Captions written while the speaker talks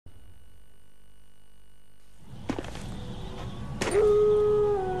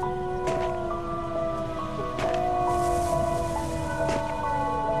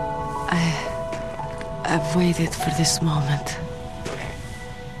I've waited for this moment.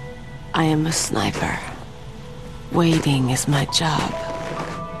 I am a sniper. Waiting is my job.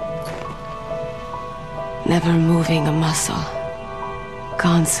 Never moving a muscle.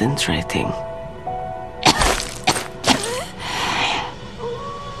 Concentrating.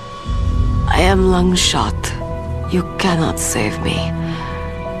 I am Lungshot. You cannot save me.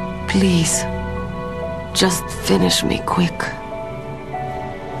 Please, just finish me quick.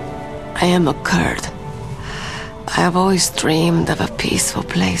 I am a Kurd. I have always dreamed of a peaceful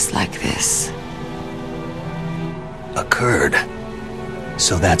place like this. A Kurd?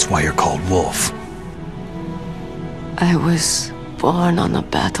 So that's why you're called Wolf. I was born on a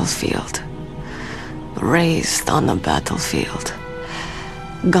battlefield. Raised on a battlefield.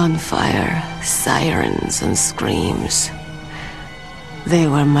 Gunfire, sirens, and screams. They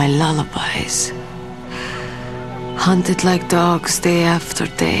were my lullabies. Hunted like dogs day after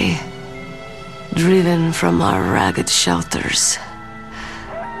day. Driven from our ragged shelters.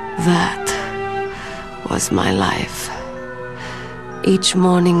 That was my life. Each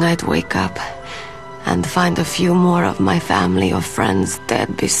morning I'd wake up and find a few more of my family or friends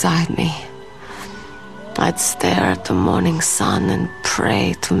dead beside me. I'd stare at the morning sun and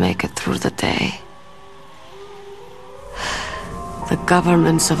pray to make it through the day. The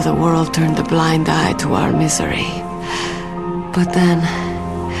governments of the world turned a blind eye to our misery. But then,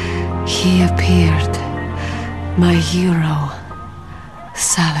 he appeared. My hero,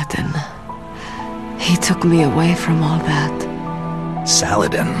 Saladin. He took me away from all that.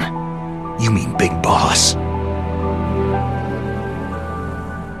 Saladin? You mean Big Boss?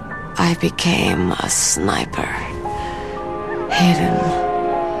 I became a sniper. Hidden,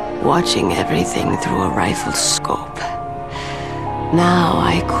 watching everything through a rifle scope. Now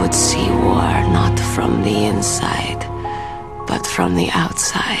I could see war not from the inside, but from the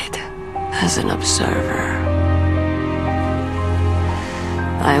outside, as an observer.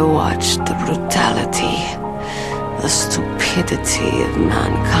 I watched the brutality, the stupidity of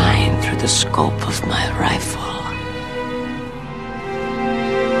mankind through the scope of my rifle.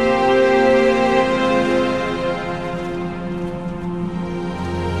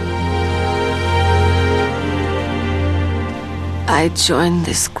 I joined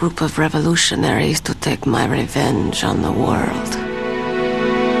this group of revolutionaries to take my revenge on the world.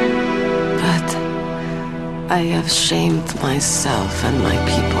 But I have shamed myself and my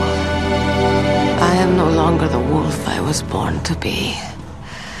people. I am no longer the wolf I was born to be.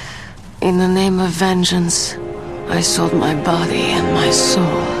 In the name of vengeance, I sold my body and my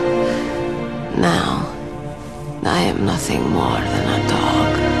soul. Now, I am nothing more than a dog.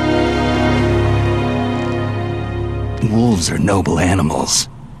 Wolves are noble animals.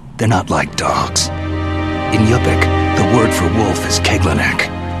 They're not like dogs. In Yupik, the word for wolf is Keglanek,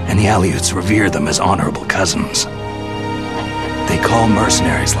 and the Aleuts revere them as honorable cousins. They call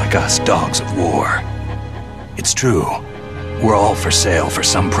mercenaries like us dogs of war. It's true. We're all for sale for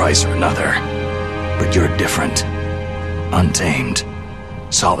some price or another. But you're different. Untamed.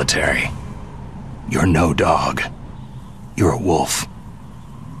 Solitary. You're no dog. You're a wolf.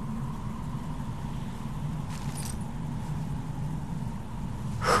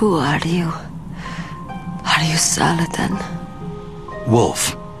 Who are you? Are you Saladin?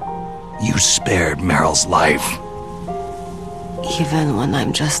 Wolf. You spared Meryl's life. Even when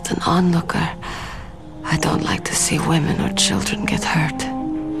I'm just an onlooker, I don't like to see women or children get hurt.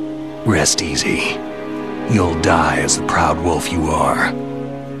 Rest easy. You'll die as the proud wolf you are.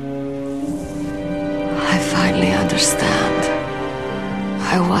 I finally understand.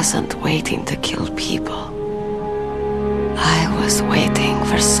 I wasn't waiting to kill people. I was waiting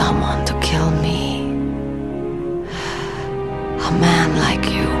for someone to kill me. A man like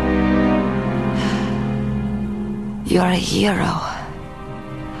you. You're a hero.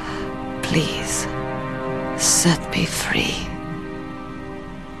 Please, set me free.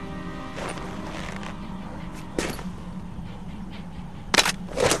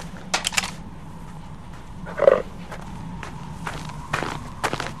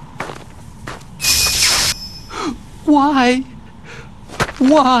 Why?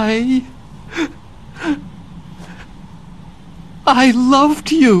 Why? I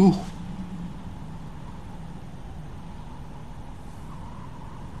loved you.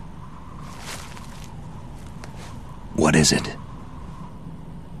 What is it?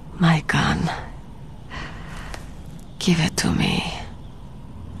 My gun. Give it to me.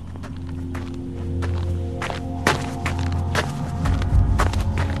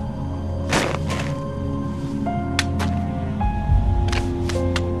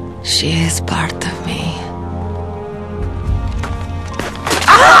 She is part of me.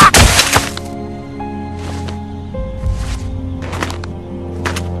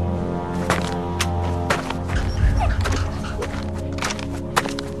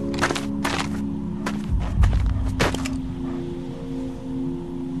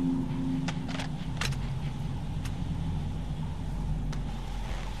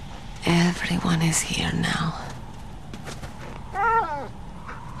 Everyone is here now.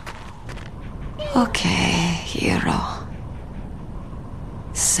 Okay, hero.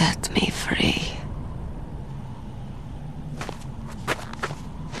 Set me free.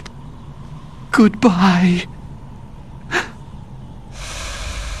 Goodbye.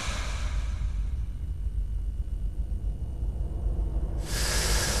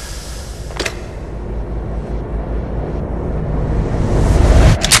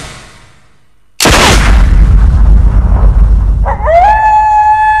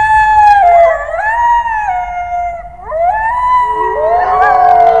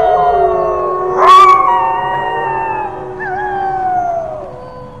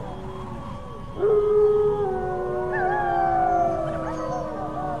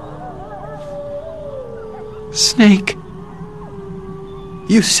 Snake,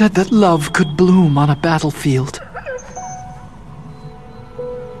 you said that love could bloom on a battlefield.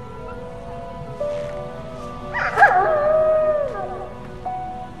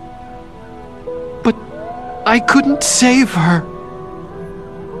 But I couldn't save her.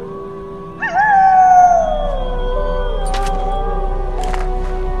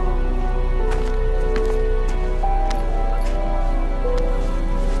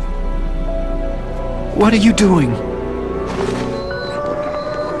 What are you doing?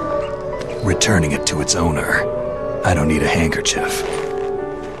 Returning it to its owner. I don't need a handkerchief.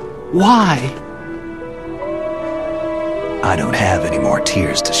 Why? I don't have any more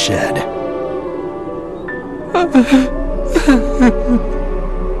tears to shed.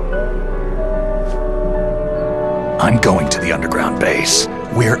 I'm going to the underground base.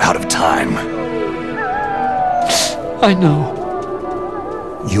 We're out of time. I know.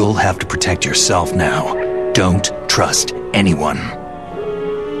 You'll have to protect yourself now. Don't trust anyone.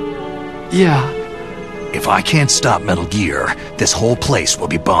 Yeah. If I can't stop Metal Gear, this whole place will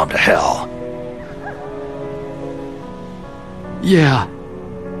be bombed to hell. Yeah.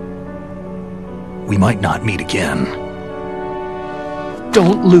 We might not meet again.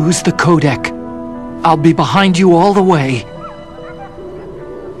 Don't lose the codec. I'll be behind you all the way.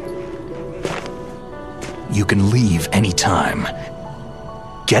 You can leave anytime.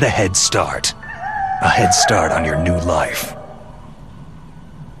 Get a head start. A head start on your new life.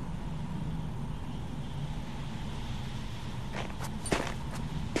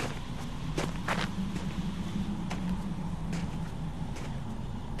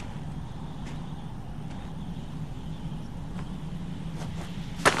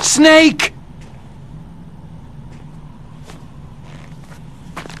 Snake!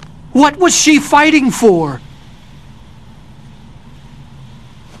 What was she fighting for?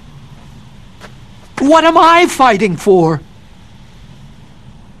 What am I fighting for?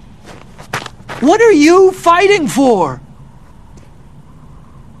 What are you fighting for?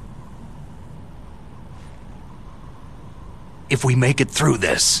 If we make it through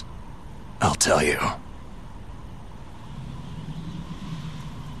this, I'll tell you.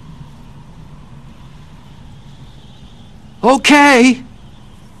 Okay.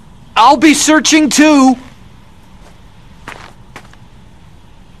 I'll be searching too.